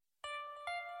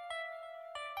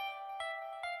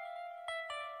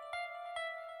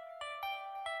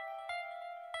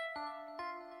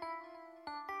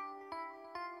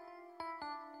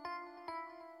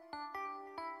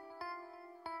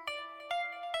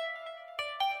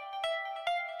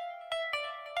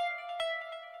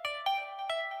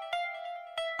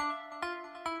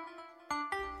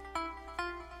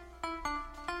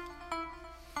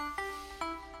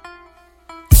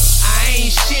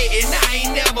ain't shit and I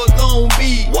ain't never gon'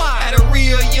 be. Why? At a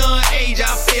real young age,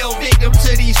 I fell victim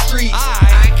to these streets.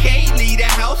 I can't leave the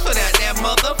house without that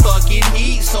motherfucking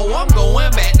heat, so I'm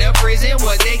going back to prison.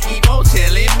 What they keep on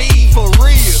telling me. For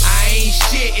real. I ain't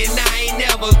shit and I ain't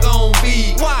never gon'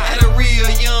 be. Why? At a real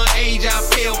young age, I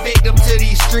fell victim to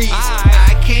these streets.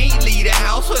 I can't leave the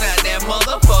house without that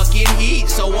motherfucking heat,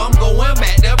 so I'm going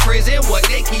back to prison. What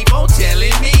they keep on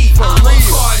telling me. For I'm real.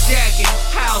 a carjacking,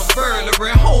 house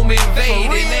burglary, home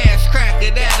invading, ass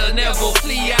cracker that'll never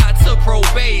flee out to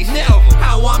probation. Never.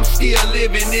 How I'm still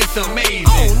living, it's amazing.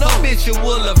 Oh, no.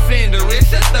 Habitual offender,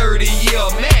 it's a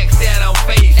 30-year max that I'm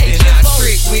facing. I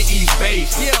trick with these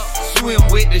bases. Yeah. Swim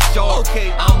with the shark.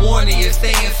 Okay. I'm warning you,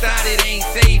 stay inside, it ain't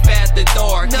safe after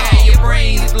dark. No. Now your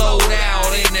brains blowed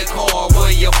out in the car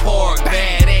where you park.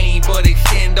 Bad aim, but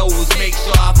extendos, make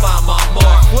sure I find my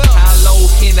mark. Well. How low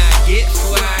can I get?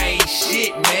 Swear I ain't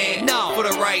shit, man. No. For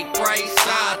the right price,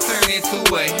 I'll turn into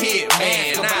a hit,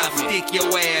 man. I'll stick your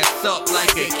ass up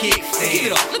like a kickstand.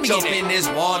 Get up, let me Jump get in this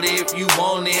water if you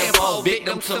want it. Fall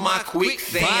victim to my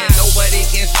quicksand. Bye. Nobody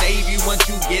can save you once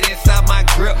you get inside my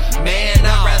grip. Man,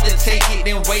 I'd rather take it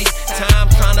than waste time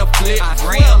trying to flip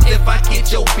grams. If I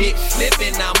get your bitch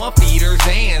slipping, I'ma feed her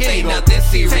Zans. Ain't nothing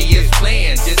serious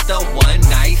planned, just a one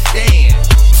night stand.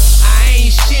 I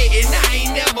ain't shit and I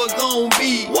ain't never gon'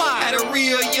 be. Why? At a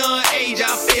real young age,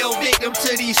 I fell victim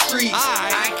to these streets.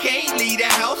 I can't leave the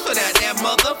house without that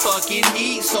motherfucking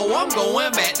heat, so I'm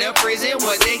going back to prison.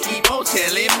 What they keep on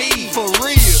telling me. For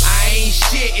real. I ain't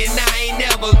shit and I ain't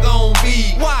never gon'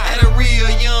 be. Why? At a real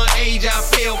young age, I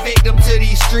fell victim to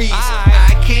these streets.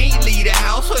 I can't leave the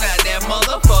house without that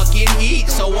motherfucking heat,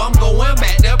 so I'm going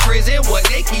back to prison. What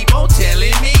they keep on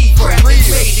telling me. For Crackers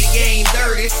real. made the game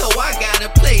dirty, so I gotta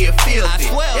play it filthy. I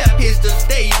swear. That pistol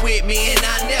stay with me and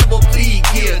I never plead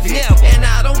guilty. Never. And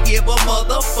I don't give a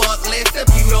motherfuck less if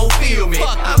you don't feel me.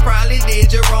 Fuck I you. probably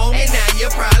did you wrong and now you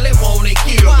probably wanna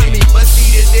kill Why me. me? But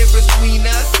see the difference between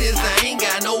us is I ain't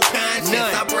got no conscience.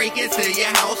 None. I break into your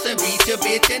house and beat your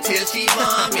bitch until she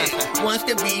vomit. Once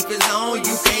the beef is on,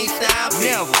 you can't stop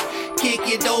it. Never. Kick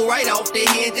your door right off the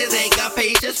hinges, ain't got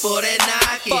patience for that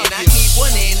knocking. Fuck I you. keep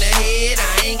one in the head,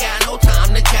 I ain't got no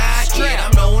time to cock it. Strap.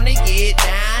 I'm known to get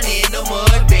down in the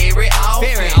mud very often.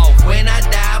 Very often. When I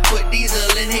die, put diesel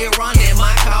in here, run in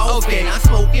my coffin. Okay. I'm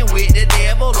smoking with the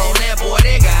devil on that boy,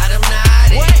 they got him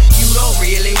nodding. What? You don't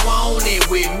really want it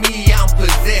with me, I'm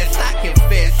possessed. I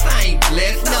confess, I ain't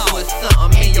blessed. No. I put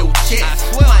something in your chest. I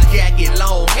swear. My jacket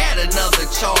long, add another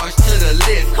charge to the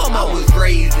list. Come I on. was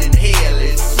raised in hell,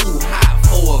 it's too hot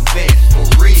for a vest,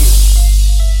 for real.